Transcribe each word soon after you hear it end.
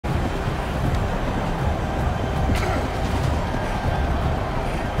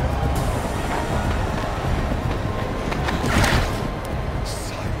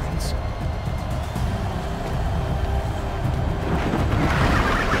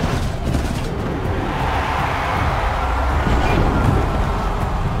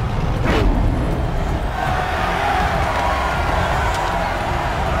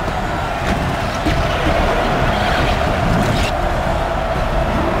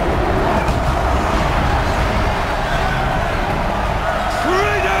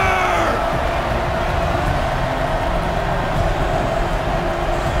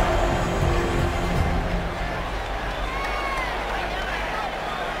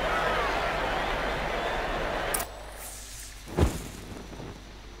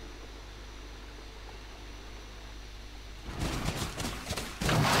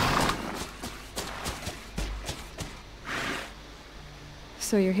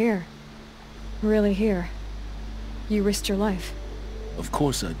So you're here. Really here. You risked your life. Of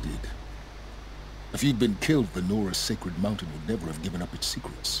course I did. If you'd been killed, the Nora's sacred mountain would never have given up its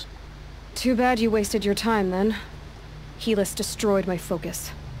secrets. Too bad you wasted your time, then. Sylens destroyed my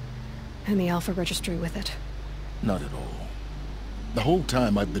focus. And the Alpha Registry with it. Not at all. The whole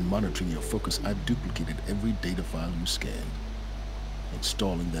time I've been monitoring your focus, I've duplicated every data file you scanned.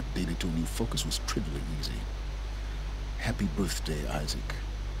 Installing that data to a new focus was trivially easy. Happy birthday, Isaac.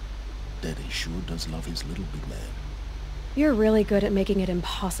 Daddy sure does love his little big man. You're really good at making it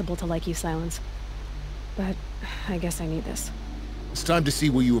impossible to like you, Sylens. But I guess I need this. It's time to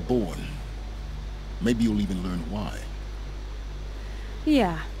see where you were born. Maybe you'll even learn why.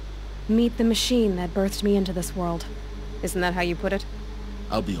 Yeah. Meet the machine that birthed me into this world. Isn't that how you put it?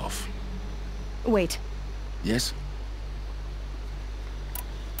 I'll be off. Wait. Yes?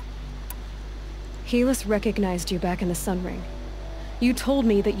 Sylens recognized you back in the Sun Ring. You told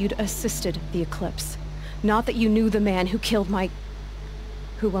me that you'd assisted the Eclipse. Not that you knew the man who killed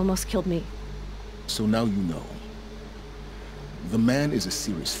who almost killed me. So now you know. The man is a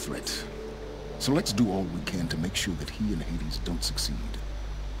serious threat. So let's do all we can to make sure that he and Hades don't succeed.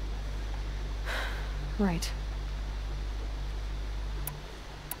 Right.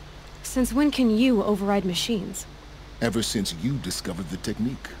 Since when can you override machines? Ever since you discovered the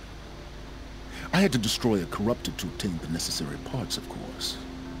technique. I had to destroy a corruptor to obtain the necessary parts, of course.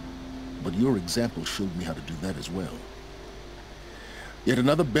 But your example showed me how to do that as well. Yet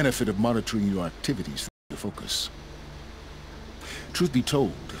another benefit of monitoring your activities through the focus. Truth be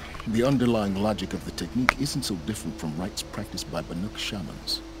told, the underlying logic of the technique isn't so different from rites practiced by Banuk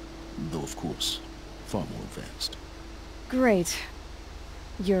shamans. Though, of course, far more advanced. Great.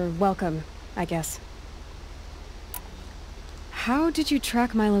 You're welcome, I guess. How did you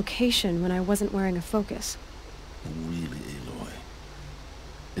track my location when I wasn't wearing a focus? Really, Aloy?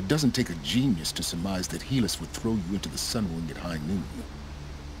 It doesn't take a genius to surmise that Sylens would throw you into the Sun Ring at high noon.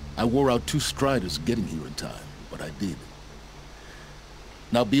 I wore out 2 striders getting here in time, but I did.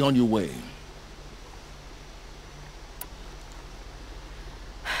 Now be on your way.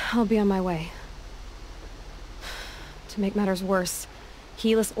 I'll be on my way. To make matters worse,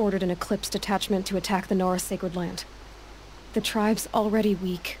 Sylens ordered an Eclipse detachment to attack the Nora Sacred Land. The tribe's already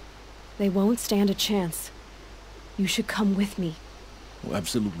weak. They won't stand a chance. You should come with me. Well,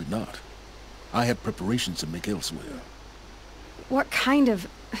 absolutely not. I have preparations to make elsewhere. What kind of...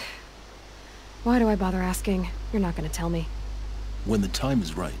 Why do I bother asking? You're not gonna tell me. When the time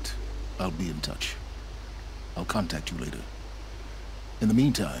is right, I'll be in touch. I'll contact you later. In the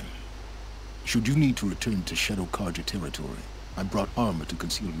meantime, should you need to return to Shadow Karja territory, I brought armor to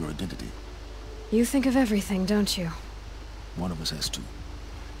conceal your identity. You think of everything, don't you? One of us has to.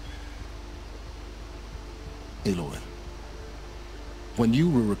 Aloy, when you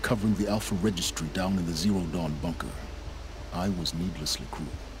were recovering the Alpha Registry down in the Zero Dawn bunker, I was needlessly cruel.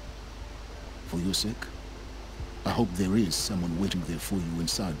 For your sake, I hope there is someone waiting there for you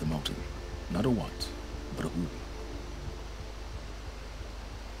inside the mountain. Not a what, but a who.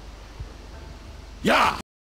 Yeah!